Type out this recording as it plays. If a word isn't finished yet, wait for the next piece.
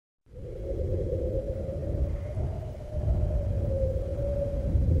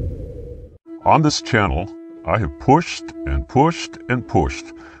On this channel, I have pushed and pushed and pushed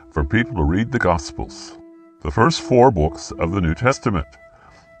for people to read the Gospels, the first 4 books of the New Testament: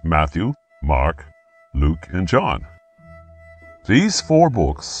 Matthew, Mark, Luke, and John. These 4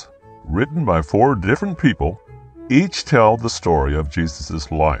 books, written by 4 different people, each tell the story of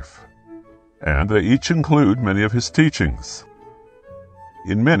Jesus' life, and they each include many of his teachings.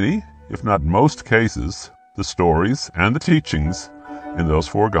 In many, if not most cases, the stories and the teachings in those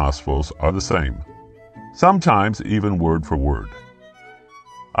 4 Gospels are the same, sometimes even word for word.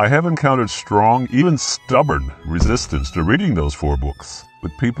 I have encountered strong, even stubborn, resistance to reading those 4 books,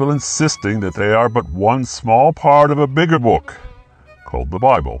 with people insisting that they are but one small part of a bigger book called the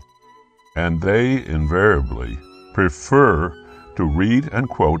Bible, and they invariably prefer to read and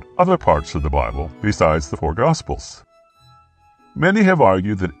quote other parts of the Bible besides the 4 Gospels. Many have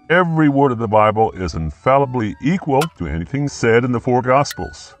argued that every word of the Bible is infallibly equal to anything said in the 4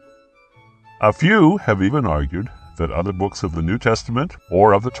 Gospels. A few have even argued that other books of the New Testament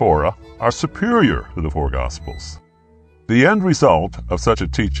or of the Torah are superior to the 4 Gospels. The end result of such a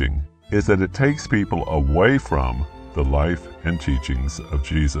teaching is that it takes people away from the life and teachings of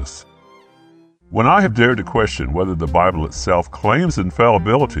Jesus. When I have dared to question whether the Bible itself claims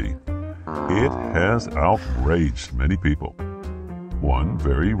infallibility, it has outraged many people. One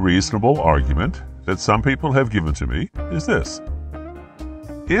very reasonable argument that some people have given to me is this: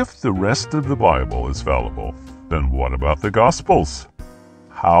 if the rest of the Bible is fallible, then what about the Gospels?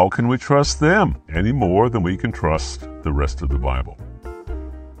 How can we trust them any more than we can trust the rest of the Bible?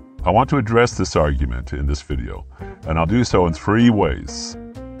 I want to address this argument in this video, and I'll do so in 3 ways.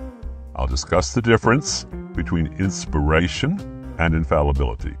 I'll discuss the difference between inspiration and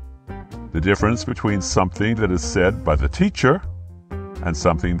infallibility, the difference between something that is said by the teacher and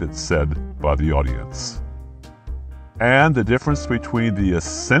something that's said by the audience, and the difference between the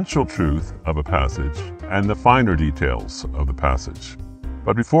essential truth of a passage and the finer details of the passage.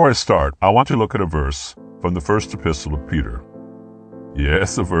 But before I start, I want to look at a verse from the first epistle of Peter.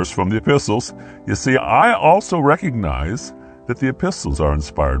 Yes, a verse from the epistles. You see, I also recognize that the epistles are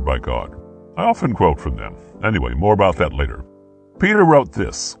inspired by God. I often quote from them. Anyway, more about that later. Peter wrote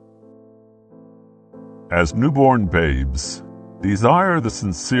this: "As newborn babes, desire the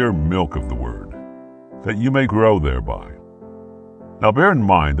sincere milk of the word, that you may grow thereby." Now bear in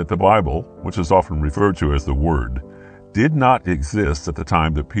mind that the Bible, which is often referred to as the Word, did not exist at the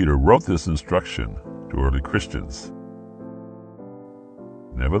time that Peter wrote this instruction to early Christians.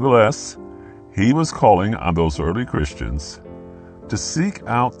 Nevertheless, he was calling on those early Christians to seek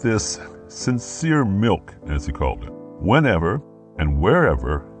out this sincere milk, as he called it, whenever and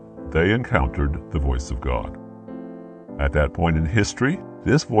wherever they encountered the voice of God. At that point in history,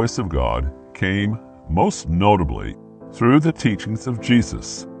 this voice of God came most notably through the teachings of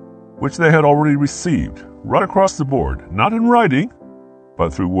Jesus, which they had already received right across the board, not in writing,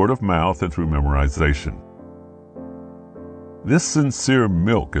 but through word of mouth and through memorization. This sincere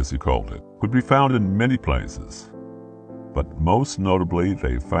milk, as he called it, could be found in many places, but most notably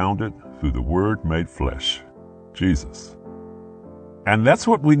they found it through the Word made flesh, Jesus. And that's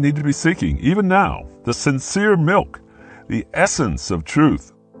what we need to be seeking, even now, the sincere milk, the essence of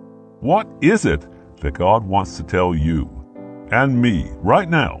truth. What is it that God wants to tell you and me right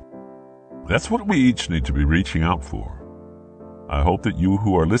now? That's what we each need to be reaching out for. I hope that you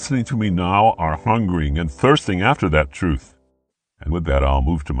who are listening to me now are hungering and thirsting after that truth. And with that, I'll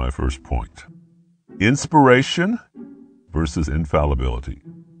move to my first point: inspiration versus infallibility.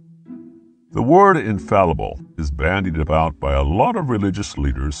 The word infallible is bandied about by a lot of religious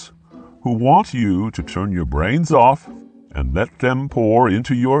leaders who want you to turn your brains off and let them pour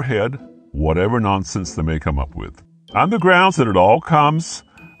into your head whatever nonsense they may come up with, on the grounds that it all comes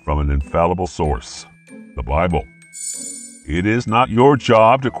from an infallible source, the Bible. It is not your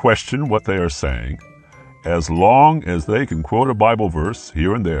job to question what they are saying, as long as they can quote a Bible verse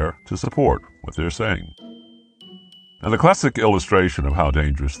here and there to support what they're saying. Now, the classic illustration of how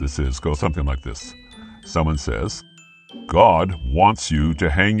dangerous this is goes something like this. Someone says, "God wants you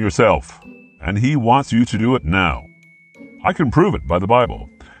to hang yourself, and He wants you to do it now. I can prove it by the Bible."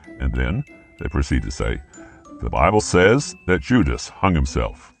 And then they proceed to say, "The Bible says that Judas hung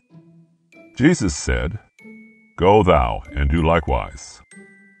himself. Jesus said, 'Go thou and do likewise.'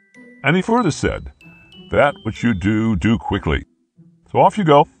 And He further said, 'That which you do, do quickly.' So off you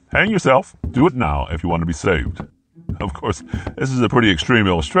go, hang yourself, do it now if you want to be saved." Of course, this is a pretty extreme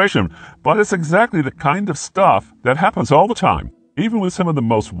illustration, but it's exactly the kind of stuff that happens all the time, even with some of the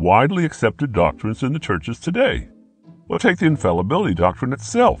most widely accepted doctrines in the churches today. Well, take the infallibility doctrine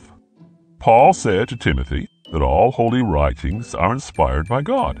itself. Paul said to Timothy that all holy writings are inspired by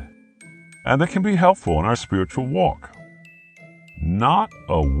God. and that can be helpful in our spiritual walk. Not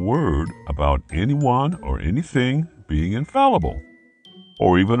a word about anyone or anything being infallible,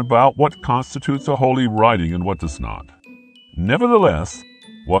 or even about what constitutes a holy writing and what does not. Nevertheless,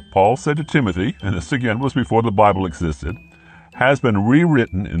 what Paul said to Timothy, and this again was before the Bible existed, has been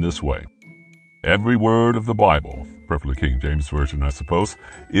rewritten in this way. Every word of the Bible, preferably King James Version, I suppose,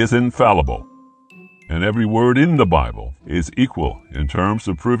 is infallible. And every word in the Bible is equal in terms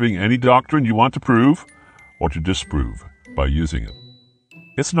of proving any doctrine you want to prove or to disprove by using it.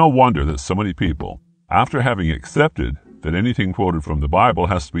 It's no wonder that so many people, after having accepted that anything quoted from the Bible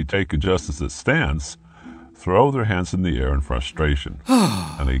has to be taken just as it stands, throw their hands in the air in frustration,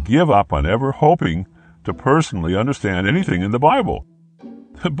 and they give up on ever hoping to personally understand anything in the Bible.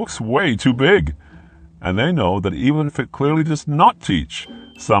 The book's way too big, and they know that even if it clearly does not teach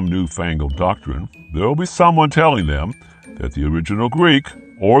some newfangled doctrine, there will be someone telling them that the original Greek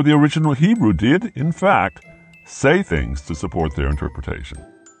or the original Hebrew did, in fact, say things to support their interpretation.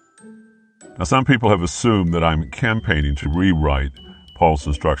 Now, some people have assumed that I'm campaigning to rewrite Paul's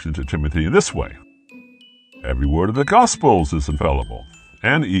instruction to Timothy in this way. Every word of the Gospels is infallible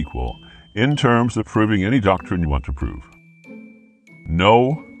and equal in terms of proving any doctrine you want to prove.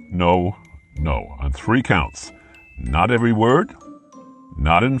 No, no, no, on 3 counts. Not every word,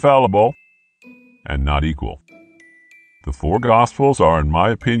 not infallible, and not equal. The 4 Gospels are, in my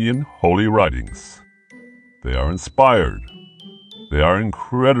opinion, holy writings. They are inspired. They are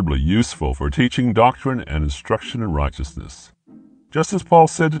incredibly useful for teaching doctrine and instruction in righteousness, just as Paul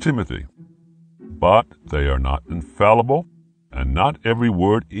said to Timothy. But they are not infallible, and not every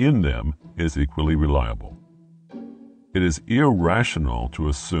word in them is equally reliable. It is irrational to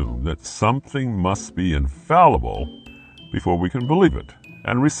assume that something must be infallible before we can believe it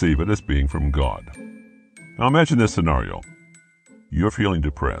and receive it as being from God. Now imagine this scenario. You're feeling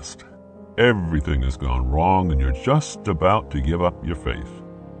depressed. Everything has gone wrong and you're just about to give up your faith.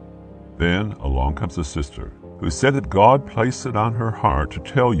 Then along comes a sister who said that God placed it on her heart to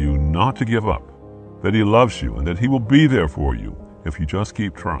tell you not to give up, that He loves you and that He will be there for you if you just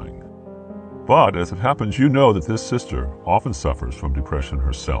keep trying. But as it happens, you know that this sister often suffers from depression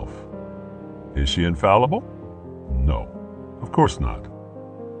herself. Is she infallible? No, of course not.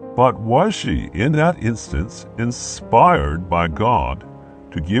 But was she, in that instance, inspired by God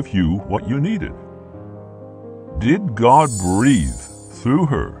to give you what you needed? Did God breathe through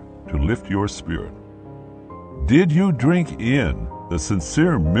her to lift your spirit? Did you drink in the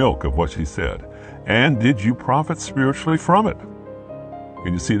sincere milk of what she said? And did you profit spiritually from it?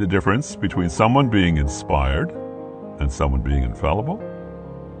 Can you see the difference between someone being inspired and someone being infallible?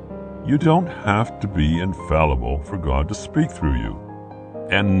 You don't have to be infallible for God to speak through you.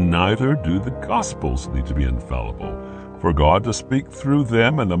 And neither do the Gospels need to be infallible for God to speak through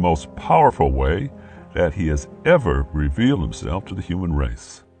them in the most powerful way that He has ever revealed Himself to the human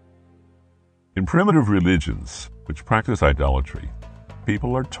race. In primitive religions which practice idolatry,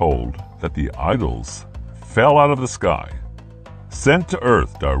 people are told that the idols fell out of the sky, sent to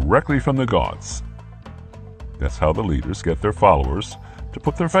earth directly from the gods. That's how the leaders get their followers to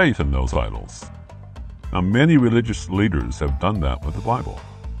put their faith in those idols. Now, many religious leaders have done that with the Bible.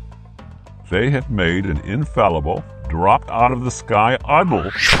 They have made an infallible, dropped out of the sky idol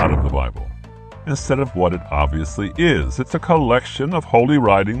out of the Bible, instead of what it obviously is. It's a collection of holy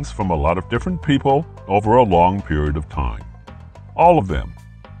writings from a lot of different people over a long period of time. All of them,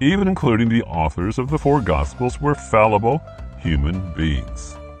 even including the authors of the 4 Gospels, were fallible human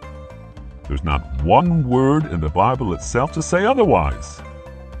beings. There's not one word in the Bible itself to say otherwise.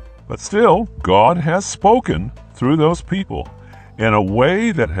 But still, God has spoken through those people in a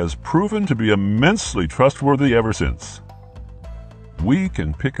way that has proven to be immensely trustworthy ever since. We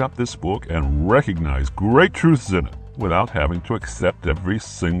can pick up this book and recognize great truths in it without having to accept every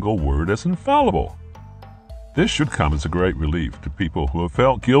single word as infallible. This should come as a great relief to people who have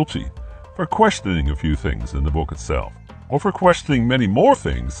felt guilty for questioning a few things in the book itself, or for questioning many more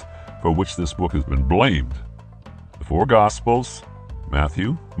things for which this book has been blamed. The 4 Gospels,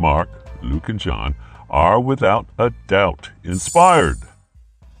 Matthew, Mark, Luke, and John, are without a doubt inspired.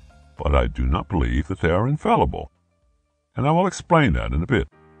 But I do not believe that they are infallible, and I will explain that in a bit.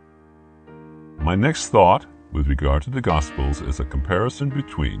 My next thought with regard to the Gospels is a comparison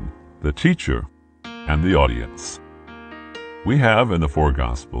between the teacher and the audience. We have in the 4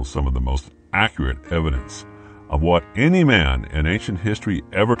 Gospels some of the most accurate evidence of what any man in ancient history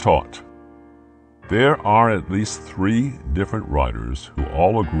ever taught. There are at least 3 different writers who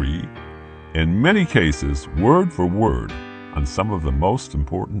all agree, in many cases word for word, on some of the most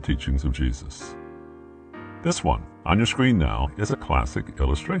important teachings of Jesus. This one on your screen now is a classic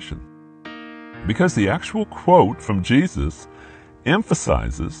illustration. because the actual quote from Jesus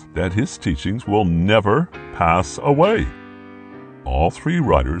emphasizes that his teachings will never pass away. All three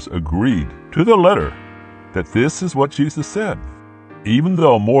writers agreed to the letter that this is what Jesus said, even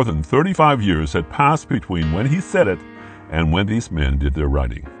though more than 35 years had passed between when he said it and when these men did their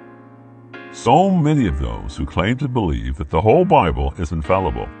writing. So many of those who claim to believe that the whole Bible is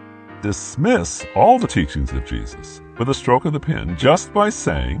infallible dismiss all the teachings of Jesus with a stroke of the pen just by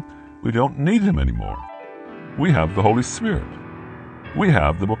saying we don't need him anymore. We have the Holy Spirit. We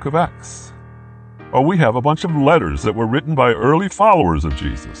have the book of Acts. Or we have a bunch of letters that were written by early followers of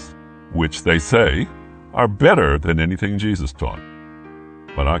Jesus, which they say are better than anything Jesus taught.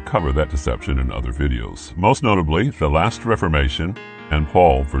 But I cover that deception in other videos, most notably the Last Reformation and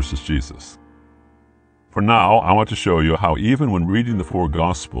Paul versus Jesus. For now, I want to show you how even when reading the four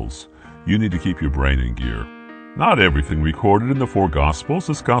Gospels, you need to keep your brain in gear. Not everything recorded in the four Gospels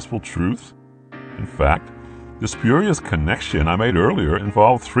is gospel truth. In fact, the spurious connection I made earlier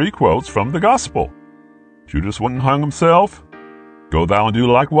involved 3 quotes from the Gospel. Judas went and hung himself. Go thou and do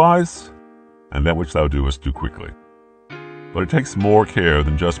likewise, and that which thou doest do quickly. But it takes more care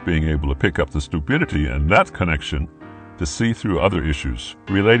than just being able to pick up the stupidity in that connection to see through other issues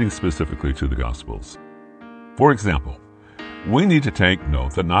relating specifically to the Gospels. For example, we need to take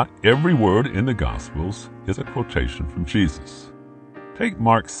note that not every word in the Gospels is a quotation from Jesus. Take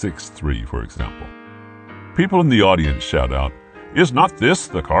Mark 6:3, for example. People in the audience shout out, "Is not this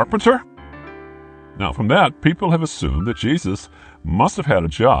the carpenter?" Now, from that, people have assumed that Jesus must have had a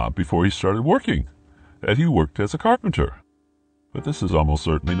job before he started working, that he worked as a carpenter. But this is almost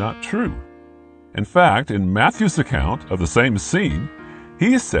certainly not true. In fact, in Matthew's account of the same scene,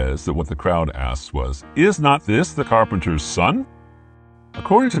 he says that what the crowd asked was, "Is not this the carpenter's son?"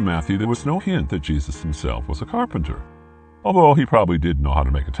 According to Matthew, there was no hint that Jesus himself was a carpenter, although he probably did know how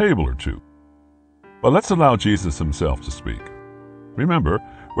to make a table or two. But let's allow Jesus himself to speak. Remember,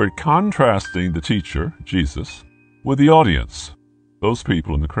 we're contrasting the teacher, Jesus, with the audience, those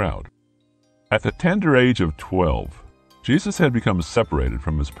people in the crowd. At the tender age of 12, Jesus had become separated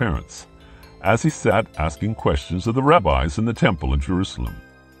from his parents as he sat asking questions of the rabbis in the temple in Jerusalem.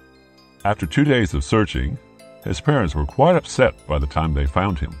 After 2 days of searching, his parents were quite upset by the time they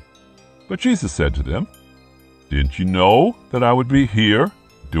found him. But Jesus said to them, "Didn't you know that I would be here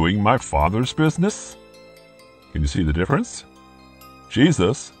doing my Father's business?" Can you see the difference?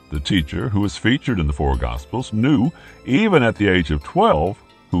 Jesus, the teacher who is featured in the four Gospels, knew, even at the age of 12,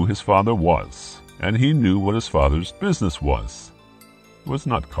 who his father was, and he knew what his father's business was. It was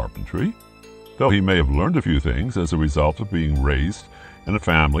not carpentry, though he may have learned a few things as a result of being raised in a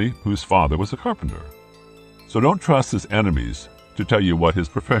family whose father was a carpenter. So don't trust his enemies to tell you what his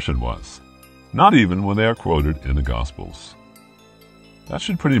profession was, not even when they are quoted in the Gospels. That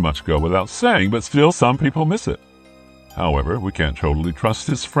should pretty much go without saying, but still some people miss it. However, we can't totally trust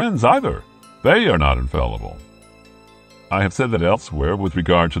his friends either. They are not infallible. I have said that elsewhere with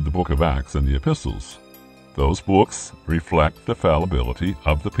regard to the book of Acts and the epistles. Those books reflect the fallibility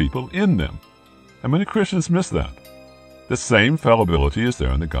of the people in them, and many Christians miss that. The same fallibility is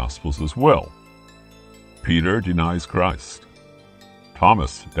there in the Gospels as well. Peter denies Christ.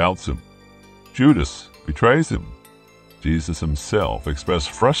 Thomas doubts him. Judas betrays him. Jesus himself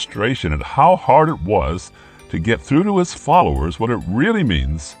expressed frustration at how hard it was to get through to his followers what it really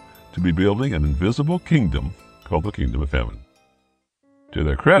means to be building an invisible kingdom called the kingdom of heaven. To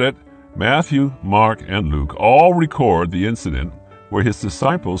their credit, Matthew, Mark, and Luke all record the incident where his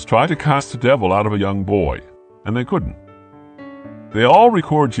disciples tried to cast the devil out of a young boy, and they couldn't. They all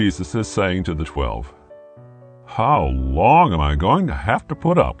record Jesus as saying to the 12, "How long am I going to have to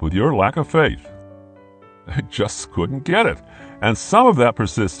put up with your lack of faith?" They just couldn't get it, and some of that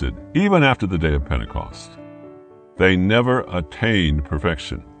persisted even after the day of Pentecost. They never attained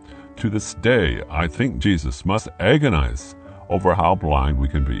perfection. To this day, I think Jesus must agonize over how blind we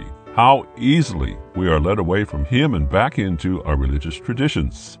can be, how easily we are led away from him and back into our religious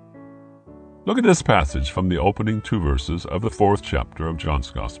traditions. Look at this passage from the opening 2 verses of the 4th chapter of John's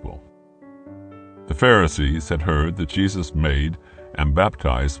Gospel. The Pharisees had heard that Jesus made and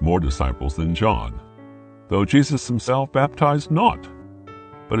baptized more disciples than John, though Jesus himself baptized not,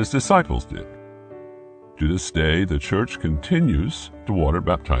 but his disciples did. To this day, the church continues to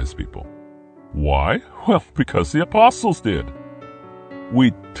water-baptize people. Why? Well, because the apostles did.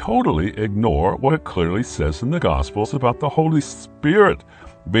 We totally ignore what it clearly says in the Gospels about the Holy Spirit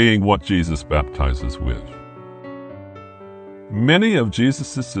being what Jesus baptizes with. Many of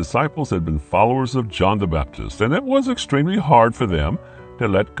Jesus' disciples had been followers of John the Baptist, and it was extremely hard for them to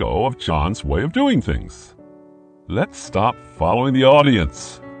let go of John's way of doing things. Let's stop following the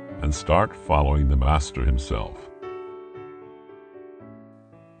audience and start following the Master himself.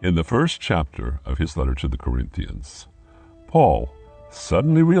 In the first chapter of his letter to the Corinthians, Paul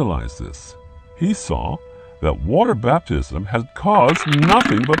suddenly realized this. He saw that water baptism had caused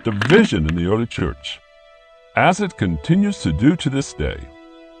nothing but division in the early church, as it continues to do to this day.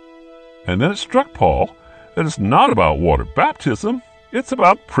 And then it struck Paul that it's not about water baptism, it's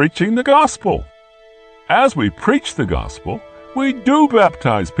about preaching the gospel. As we preach the gospel, we do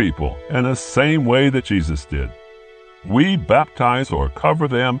baptize people in the same way that Jesus did. We baptize or cover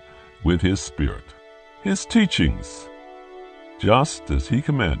them with his Spirit, his teachings, just as he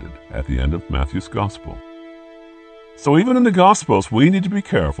commanded at the end of Matthew's Gospel. So even in the Gospels, we need to be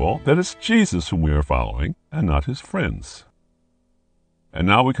careful that it's Jesus whom we are following and not his friends. And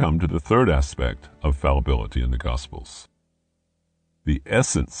now we come to the third aspect of fallibility in the Gospels: the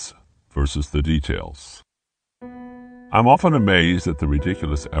essence versus the details. I'm often amazed at the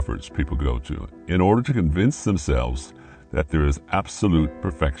ridiculous efforts people go to in order to convince themselves that there is absolute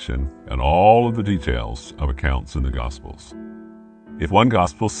perfection in all of the details of accounts in the Gospels. If one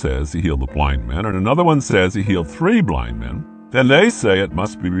Gospel says he healed the blind man and another one says he healed 3 blind men, then they say it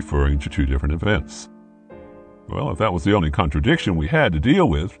must be referring to 2 different events. Well, if that was the only contradiction we had to deal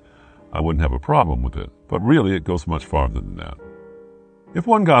with, I wouldn't have a problem with it. But really, it goes much farther than that. If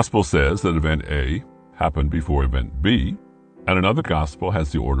one Gospel says that event A happened before event B, and another Gospel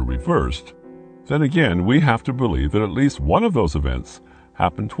has the order reversed, then again we have to believe that at least one of those events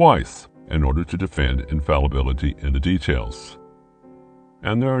happened twice in order to defend infallibility in the details.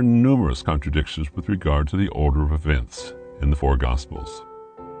 And there are numerous contradictions with regard to the order of events in the 4 Gospels.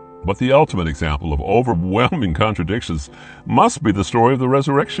 But the ultimate example of overwhelming contradictions must be the story of the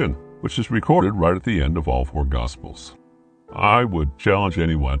resurrection, which is recorded right at the end of all 4 Gospels. I would challenge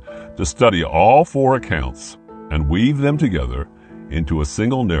anyone to study all 4 accounts and weave them together into a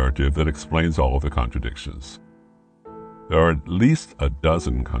single narrative that explains all of the contradictions. There are at least a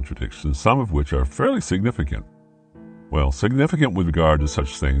dozen contradictions, some of which are fairly significant. Well, significant with regard to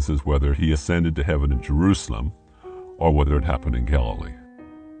such things as whether he ascended to heaven in Jerusalem or whether it happened in Galilee.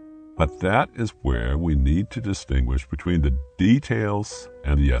 But that is where we need to distinguish between the details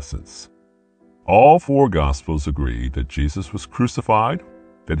and the essence. All 4 Gospels agree that Jesus was crucified,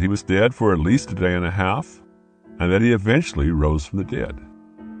 that he was dead for at least a day and a half, and that he eventually rose from the dead.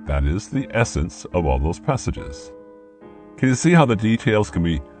 That is the essence of all those passages. Can you see how the details can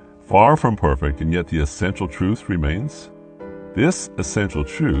be far from perfect and yet the essential truth remains? This essential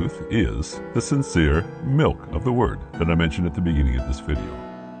truth is the sincere milk of the Word that I mentioned at the beginning of this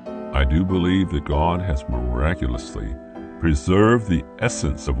video. I do believe that God has miraculously preserved the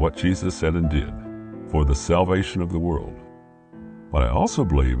essence of what Jesus said and did for the salvation of the world. But I also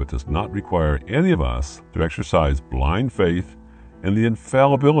believe it does not require any of us to exercise blind faith in the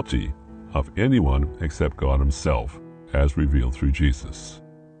infallibility of anyone except God himself, as revealed through Jesus.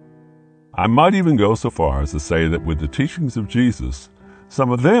 I might even go so far as to say that with the teachings of Jesus,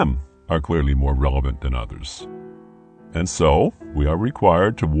 some of them are clearly more relevant than others. And so, we are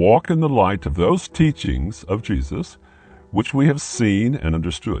required to walk in the light of those teachings of Jesus which we have seen and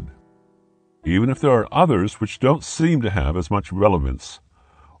understood, even if there are others which don't seem to have as much relevance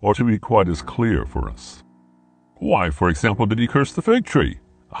or to be quite as clear for us. Why, for example, did he curse the fig tree?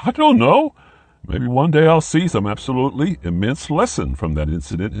 I don't know. Maybe one day I'll see some absolutely immense lesson from that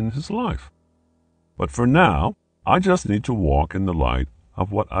incident in his life. But for now, I just need to walk in the light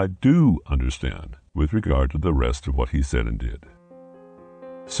of what I do understand with regard to the rest of what he said and did.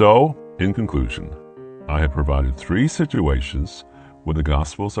 So, in conclusion, I have provided 3 situations where the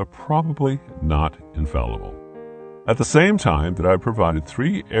Gospels are probably not infallible. At the same time that I have provided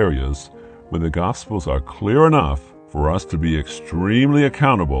 3 areas where the Gospels are clear enough for us to be extremely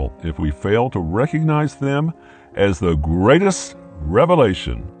accountable if we fail to recognize them as the greatest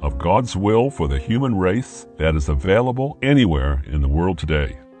revelation of God's will for the human race that is available anywhere in the world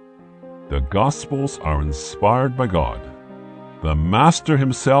today. The Gospels are inspired by God. The Master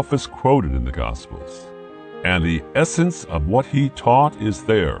himself is quoted in the Gospels, and the essence of what he taught is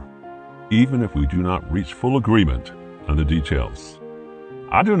there, even if we do not reach full agreement on the details.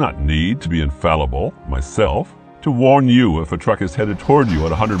 I do not need to be infallible myself to warn you if a truck is headed toward you at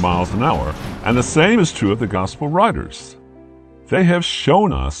 100 miles an hour, and the same is true of the Gospel writers. They have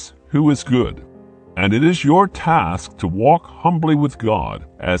shown us who is good, and it is your task to walk humbly with God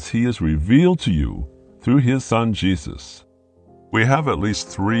as he is revealed to you through his Son Jesus. We have at least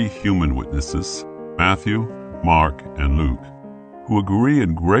 3 human witnesses, Matthew, Mark, and Luke, who agree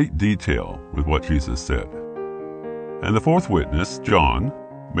in great detail with what Jesus said. And the 4th witness, John,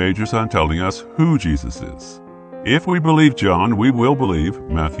 majors on telling us who Jesus is. If we believe John, we will believe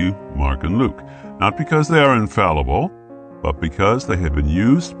Matthew, Mark, and Luke, not because they are infallible, but because they have been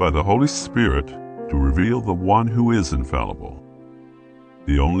used by the Holy Spirit to reveal the one who is infallible,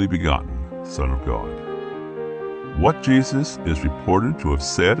 the only begotten Son of God. What Jesus is reported to have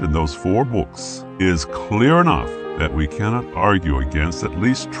said in those 4 books is clear enough that we cannot argue against at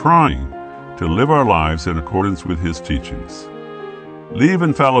least trying to live our lives in accordance with his teachings. Leave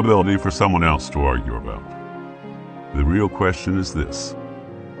infallibility for someone else to argue about. The real question is this: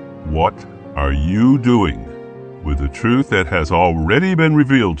 what are you doing with the truth that has already been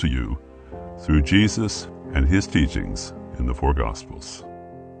revealed to you through Jesus and his teachings in the 4 Gospels?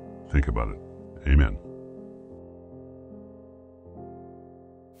 Think about it. Amen.